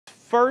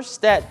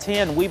First at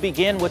 10, we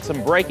begin with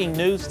some breaking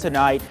news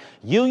tonight.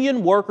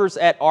 Union workers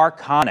at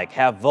Arconic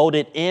have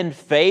voted in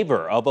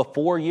favor of a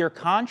 4-year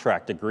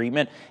contract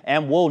agreement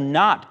and will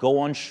not go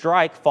on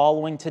strike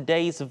following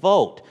today's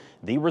vote.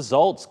 The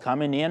results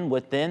coming in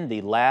within the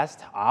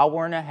last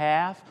hour and a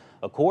half.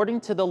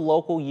 According to the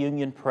local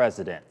union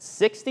president,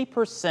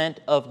 60%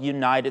 of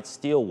United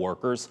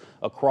Steelworkers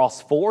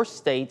across 4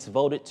 states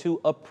voted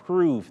to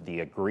approve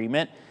the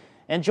agreement.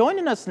 And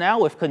joining us now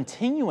with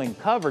continuing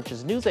coverage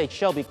is News 8's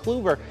Shelby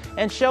Kluver.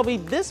 And Shelby,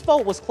 this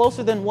vote was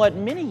closer than what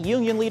many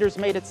union leaders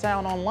made it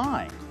sound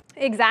online.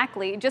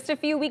 Exactly. Just a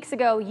few weeks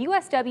ago,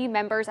 USW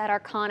members at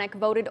Arconic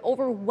voted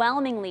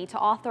overwhelmingly to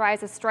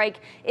authorize a strike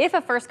if a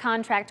first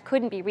contract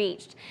couldn't be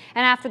reached.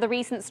 And after the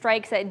recent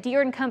strikes at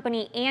Deere &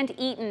 Company and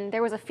Eaton,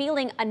 there was a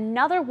feeling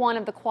another one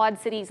of the Quad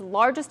City's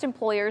largest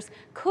employers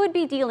could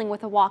be dealing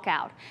with a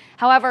walkout.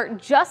 However,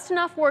 just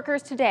enough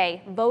workers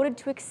today voted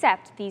to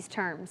accept these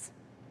terms.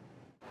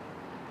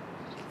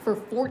 For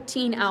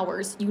 14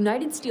 hours,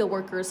 United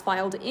Steelworkers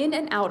filed in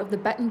and out of the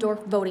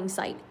Bettendorf voting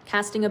site,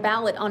 casting a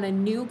ballot on a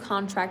new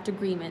contract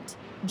agreement.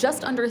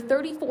 Just under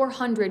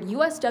 3,400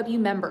 USW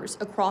members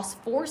across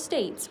 4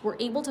 states were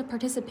able to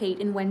participate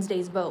in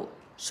Wednesday's vote.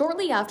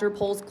 Shortly after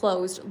polls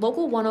closed,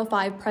 Local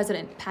 105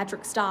 President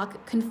Patrick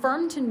Stock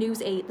confirmed to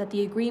News 8 that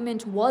the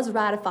agreement was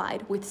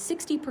ratified with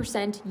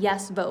 60%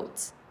 yes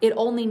votes. It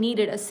only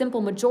needed a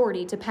simple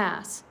majority to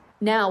pass.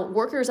 Now,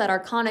 workers at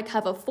Arconic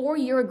have a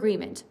 4-year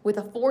agreement with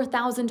a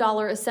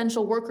 $4,000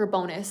 essential worker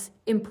bonus,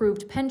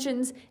 improved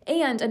pensions,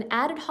 and an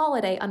added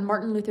holiday on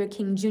Martin Luther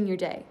King Jr.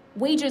 Day.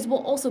 Wages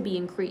will also be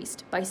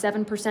increased by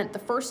 7% the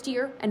first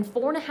year and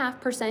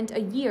 4.5% a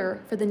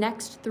year for the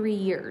next 3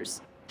 years.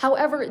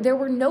 However, there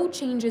were no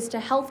changes to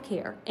health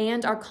care,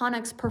 and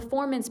Arconic's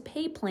performance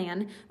pay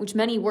plan, which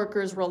many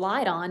workers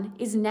relied on,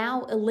 is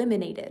now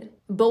eliminated.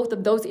 Both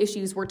of those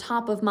issues were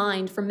top of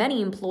mind for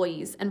many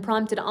employees and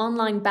prompted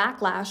online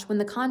backlash when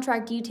the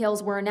contract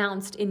details were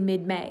announced in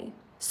mid-May.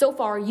 So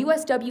far,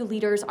 USW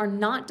leaders are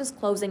not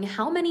disclosing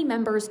how many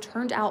members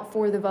turned out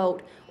for the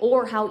vote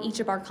or how each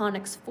of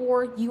Arconic's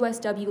 4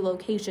 USW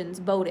locations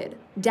voted.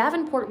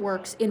 Davenport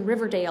Works in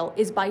Riverdale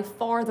is by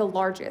far the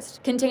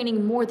largest,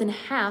 containing more than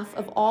half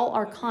of all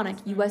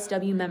Arconic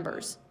USW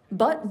members.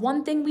 But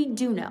one thing we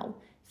do know,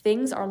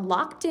 things are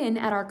locked in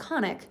at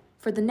Arconic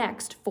for the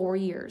next 4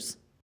 years.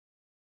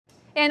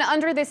 And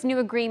under this new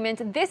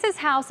agreement, this is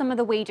how some of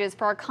the wages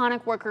for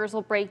Arconic workers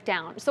will break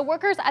down. So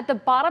workers at the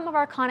bottom of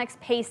Arconic's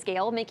pay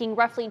scale, making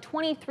roughly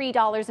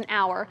 $23 an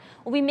hour,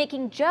 will be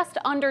making just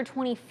under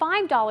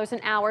 $25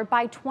 an hour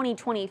by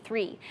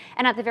 2023.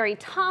 And at the very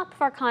top of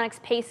Arconic's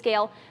pay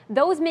scale,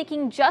 those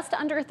making just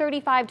under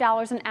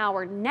 $35 an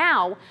hour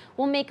now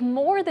will make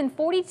more than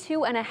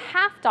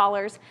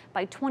 $42.50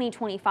 by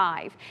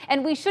 2025.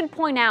 And we should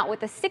point out,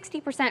 with a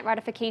 60%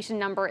 ratification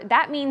number,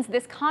 that means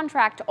this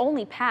contract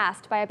only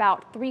passed by about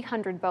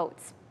 300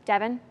 votes.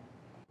 Devin?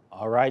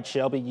 All right,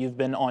 Shelby, you've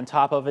been on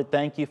top of it.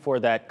 Thank you for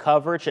that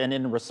coverage. And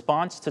in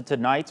response to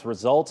tonight's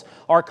results,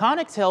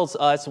 Arconic tells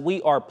us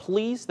we are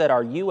pleased that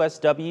our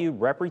USW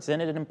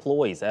represented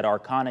employees at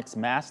Arconic's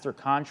master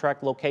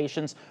contract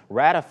locations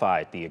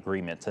ratified the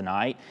agreement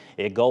tonight.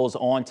 It goes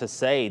on to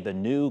say the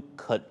new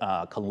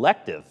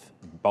collective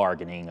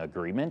bargaining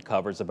agreement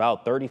covers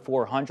about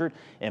 3,400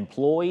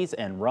 employees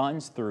and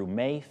runs through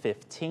May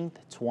 15th,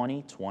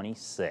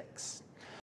 2026.